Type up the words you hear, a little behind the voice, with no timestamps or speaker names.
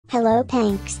Hello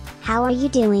Piinkblinks, how are you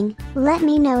doing? Let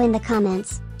me know in the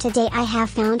comments. Today I have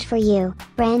found for you,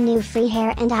 brand new free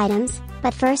hair and items,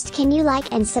 but first can you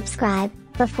like and subscribe,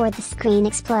 before the screen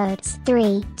explodes.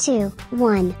 3, 2,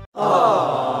 1.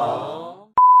 Aww.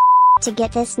 To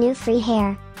get this new free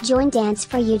hair, join Dance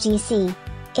for UGC.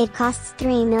 It costs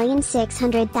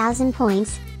 3,600,000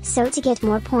 points, so to get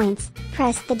more points,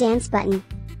 press the dance button.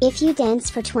 If you dance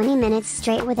for 20 minutes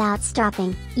straight without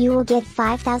stopping, you will get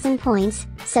 5,000 points,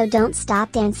 so don't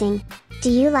stop dancing.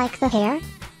 Do you like the hair?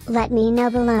 Let me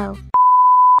know below.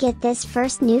 Get this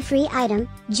first new free item,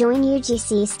 join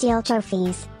UGC Steal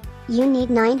Trophies. You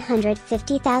need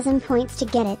 950,000 points to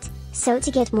get it, so to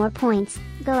get more points,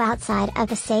 go outside of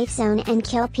the safe zone and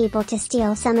kill people to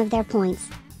steal some of their points.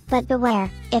 But beware,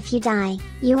 if you die,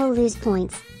 you will lose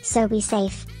points, so be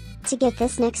safe. To get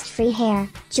this next free hair,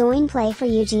 join Play for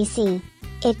UGC.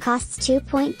 It costs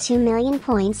 2.2 million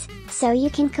points, so you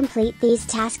can complete these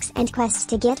tasks and quests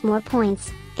to get more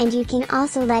points, and you can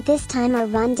also let this timer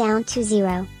run down to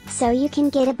 0, so you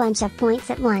can get a bunch of points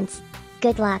at once.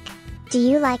 Good luck! Do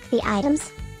you like the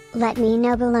items? Let me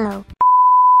know below.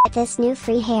 Get this new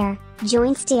free hair,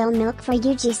 join Steal Milk for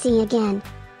UGC again.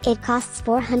 It costs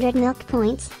 400 milk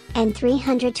points, and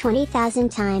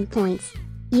 320,000 time points.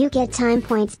 You get time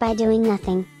points by doing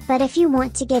nothing, but if you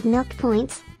want to get milk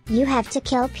points, you have to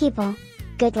kill people.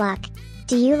 Good luck!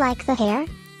 Do you like the hair?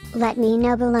 Let me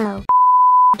know below.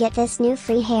 Get this new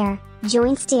free hair,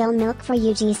 join Steal Milk for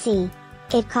UGC.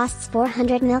 It costs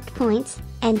 400 milk points,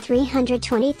 and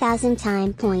 320,000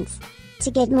 time points.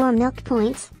 To get more milk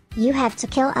points, you have to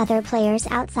kill other players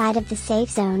outside of the safe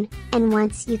zone, and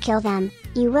once you kill them,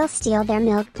 you will steal their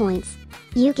milk points.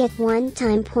 You get 1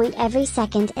 time point every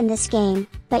second in this game,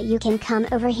 but you can come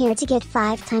over here to get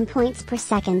 5 time points per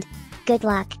second. Good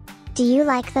luck! Do you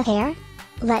like the hair?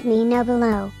 Let me know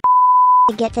below.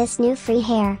 To get this new free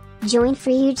hair, join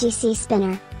Free UGC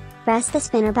Spinner. Press the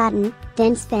spinner button,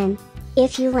 then spin.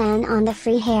 If you land on the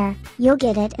free hair, you'll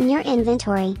get it in your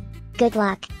inventory. Good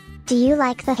luck! Do you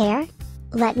like the hair?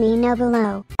 Let me know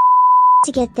below.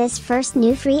 To get this first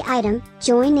new free item,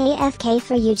 join AFK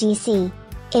for UGC.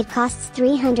 It costs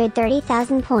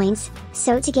 330,000 points,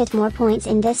 so to get more points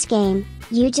in this game,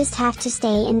 you just have to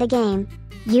stay in the game.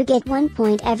 You get 1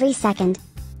 point every second.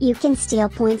 You can steal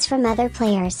points from other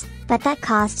players, but that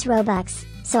costs Robux,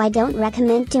 so I don't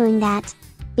recommend doing that.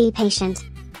 Be patient.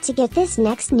 To get this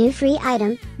next new free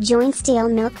item, join Steal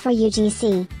Milk for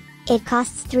UGC. It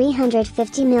costs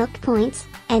 350 milk points,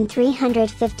 and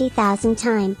 350,000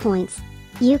 time points.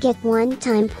 You get 1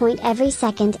 time point every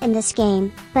second in this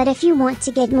game, but if you want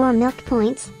to get more milk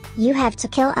points, you have to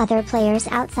kill other players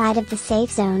outside of the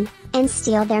safe zone, and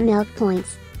steal their milk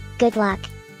points. Good luck!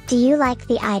 Do you like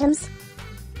the items?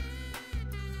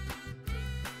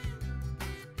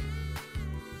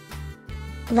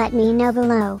 Let me know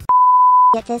below.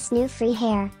 Get this new free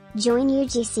hair, join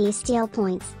UGC Steal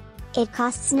Points. It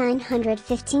costs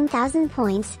 915,000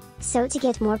 points, so to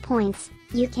get more points,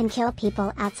 you can kill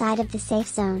people outside of the safe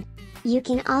zone. You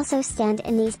can also stand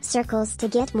in these circles to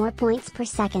get more points per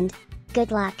second.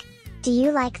 Good luck! Do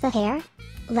you like the hair?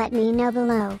 Let me know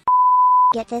below.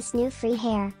 Get this new free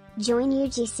hair, join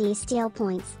UGC Steal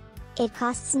Points. It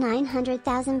costs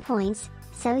 900,000 points,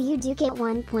 so you do get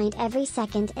 1 point every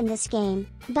second in this game,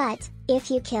 but, if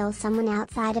you kill someone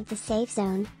outside of the safe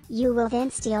zone, you will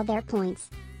then steal their points.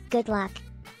 Good luck!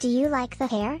 Do you like the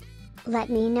hair? Let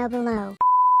me know below.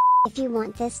 If you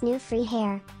want this new free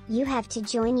hair, you have to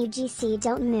join UGC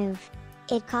Don't Move.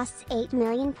 It costs 8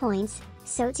 million points,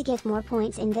 so to get more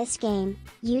points in this game,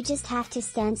 you just have to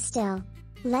stand still.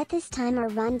 Let this timer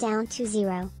run down to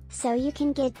 0, so you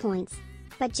can get points.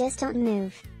 But just don't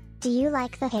move. Do you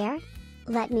like the hair?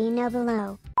 Let me know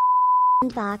below.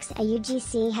 Box a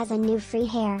UGC has a new free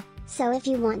hair, so if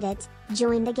you want it,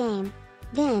 join the game.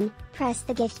 Then, press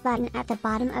the gift button at the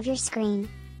bottom of your screen.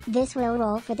 This will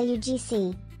roll for the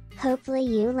UGC. Hopefully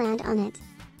you land on it.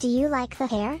 Do you like the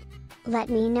hair? Let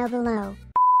me know below.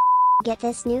 Get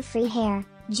this new free hair,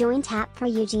 join Tap for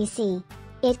UGC.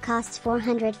 It costs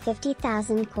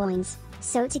 450,000 coins,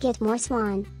 so to get more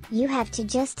swan, you have to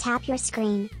just tap your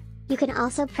screen. You can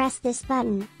also press this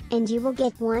button, and you will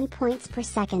get 1 points per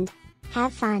second.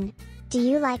 Have fun! Do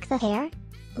you like the hair?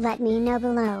 Let me know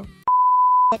below.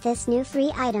 Get this new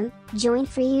free item, join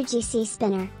Free UGC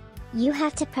Spinner. You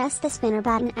have to press the spinner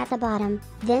button at the bottom,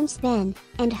 then spin,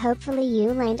 and hopefully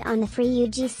you land on the free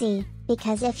UGC,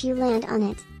 because if you land on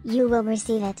it, you will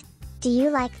receive it. Do you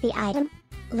like the item?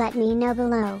 Let me know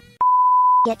below.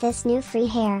 Get this new free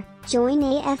hair, join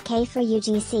AFK for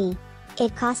UGC.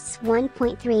 It costs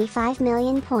 1.35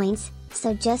 million points,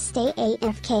 so just stay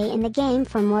AFK in the game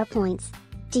for more points.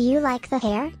 Do you like the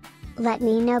hair? Let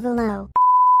me know below.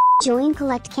 Join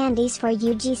Collect Candies for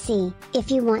UGC. If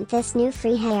you want this new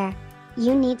free hair,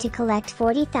 you need to collect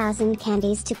 40,000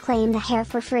 candies to claim the hair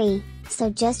for free, so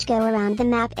just go around the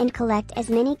map and collect as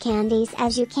many candies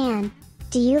as you can.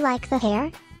 Do you like the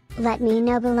hair? Let me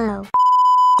know below.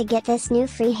 To get this new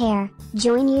free hair,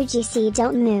 join UGC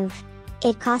Don't Move.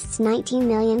 It costs 19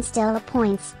 million still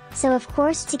points, so of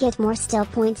course to get more still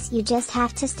points you just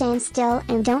have to stand still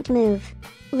and don't move.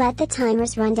 Let the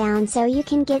timers run down so you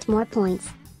can get more points.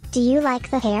 Do you like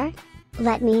the hair?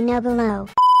 Let me know below.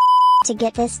 To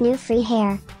get this new free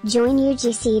hair, join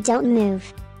UGC Don't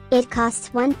Move. It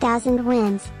costs 1000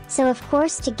 wins, so of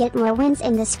course to get more wins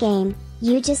in this game,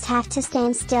 you just have to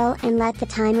stand still and let the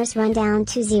timers run down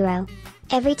to 0.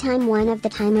 Every time one of the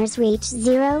timers reach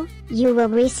 0, you will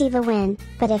receive a win,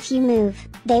 but if you move,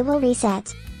 they will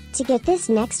reset. To get this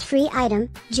next free item,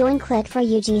 join Click for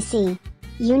UGC.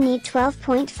 You need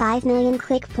 12.5 million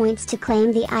click points to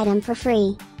claim the item for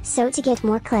free, so to get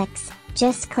more clicks,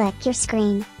 just click your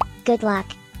screen. Good luck!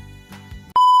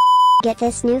 Get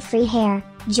this new free hair,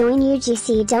 join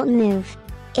UGC Don't Move.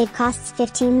 It costs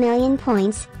 15 million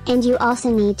points, and you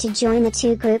also need to join the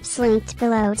 2 groups linked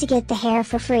below to get the hair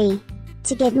for free.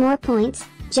 To get more points,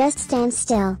 just stand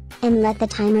still, and let the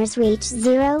timers reach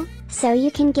 0, so you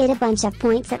can get a bunch of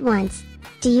points at once.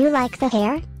 Do you like the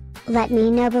hair? Let me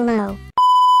know below.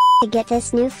 To get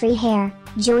this new free hair,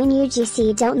 join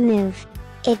UGC Don't Move.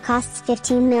 It costs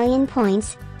 15 million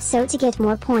points, so to get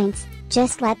more points,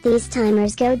 just let these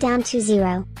timers go down to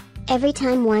 0. Every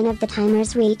time one of the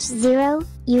timers reach 0,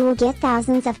 you will get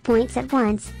thousands of points at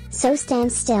once, so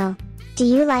stand still. Do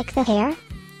you like the hair?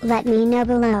 Let me know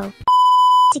below.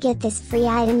 To get this free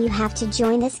item you have to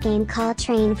join this game called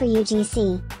Train for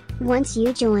UGC. Once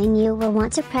you join you will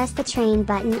want to press the train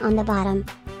button on the bottom,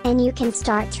 and you can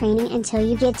start training until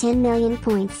you get 10 million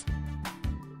points.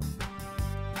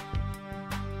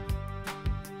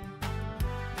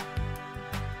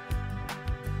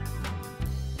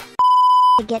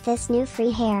 To get this new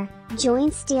free hair,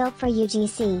 join Steal for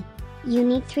UGC. You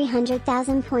need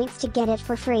 300,000 points to get it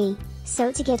for free,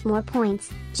 so to get more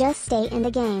points, just stay in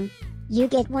the game. You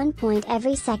get 1 point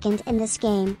every second in this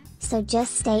game, so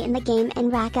just stay in the game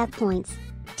and rack up points.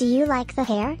 Do you like the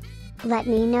hair? Let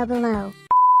me know below.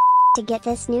 To get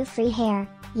this new free hair,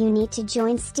 you need to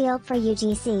join Steal for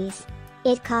UGCs.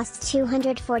 It costs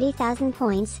 240,000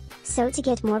 points, so to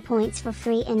get more points for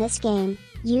free in this game,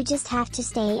 you just have to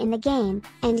stay in the game,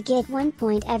 and get 1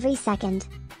 point every second.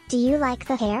 Do you like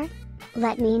the hair?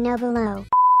 Let me know below.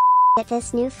 Get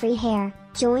this new free hair,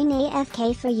 join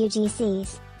AFK for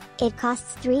UGCs. It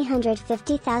costs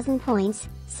 350,000 points,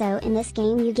 so in this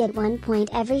game you get 1 point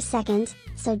every second,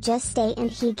 so just stay in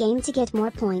the game to get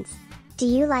more points. Do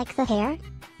you like the hair?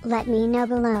 Let me know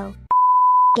below.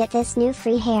 Get this new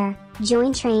free hair,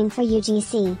 join Train for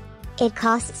UGC. It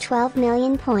costs 12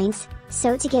 million points,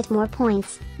 so to get more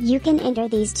points, you can enter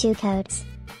these 2 codes.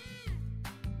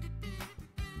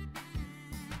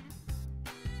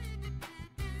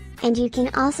 And you can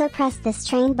also press this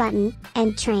train button,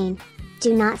 and train.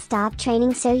 Do not stop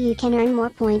training so you can earn more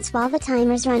points while the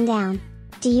timers run down.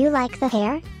 Do you like the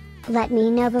hair? Let me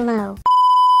know below.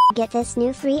 Get this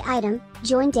new free item,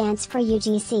 join Dance for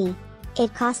UGC.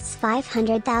 It costs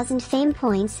 500,000 fame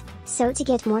points, so to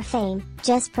get more fame,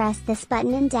 just press this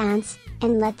button and dance,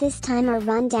 and let this timer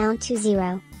run down to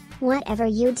 0. Whatever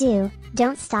you do,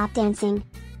 don't stop dancing.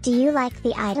 Do you like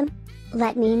the item?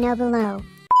 Let me know below.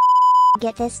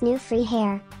 Get this new free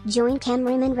hair, join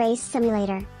Cameraman Race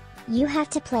Simulator. You have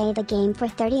to play the game for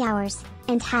 30 hours,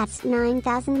 and hatch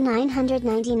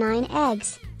 9,999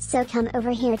 eggs, so come over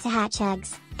here to hatch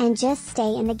eggs, and just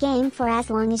stay in the game for as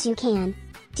long as you can.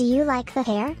 Do you like the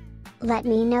hair? Let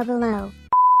me know below.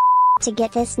 To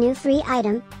get this new free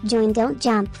item, join Don't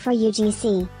Jump for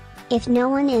UGC. If no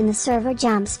one in the server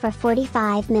jumps for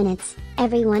 45 minutes,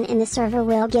 everyone in the server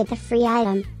will get the free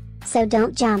item. So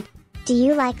don't jump. Do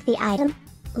you like the item?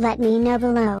 Let me know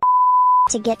below.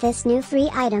 To get this new free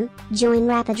item, join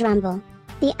Rapid Rumble.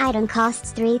 The item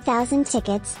costs 3,000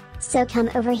 tickets, so come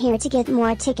over here to get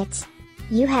more tickets.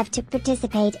 You have to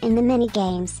participate in the mini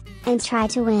games, and try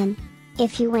to win.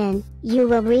 If you win, you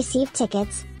will receive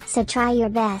tickets, so try your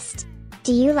best.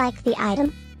 Do you like the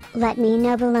item? Let me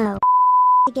know below.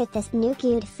 To get this new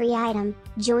cute free item,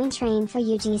 join Train for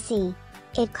UGC.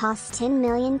 It costs 10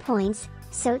 million points,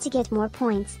 so to get more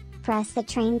points, press the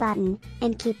train button,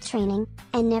 and keep training,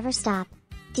 and never stop.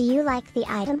 Do you like the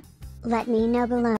item? Let me know below.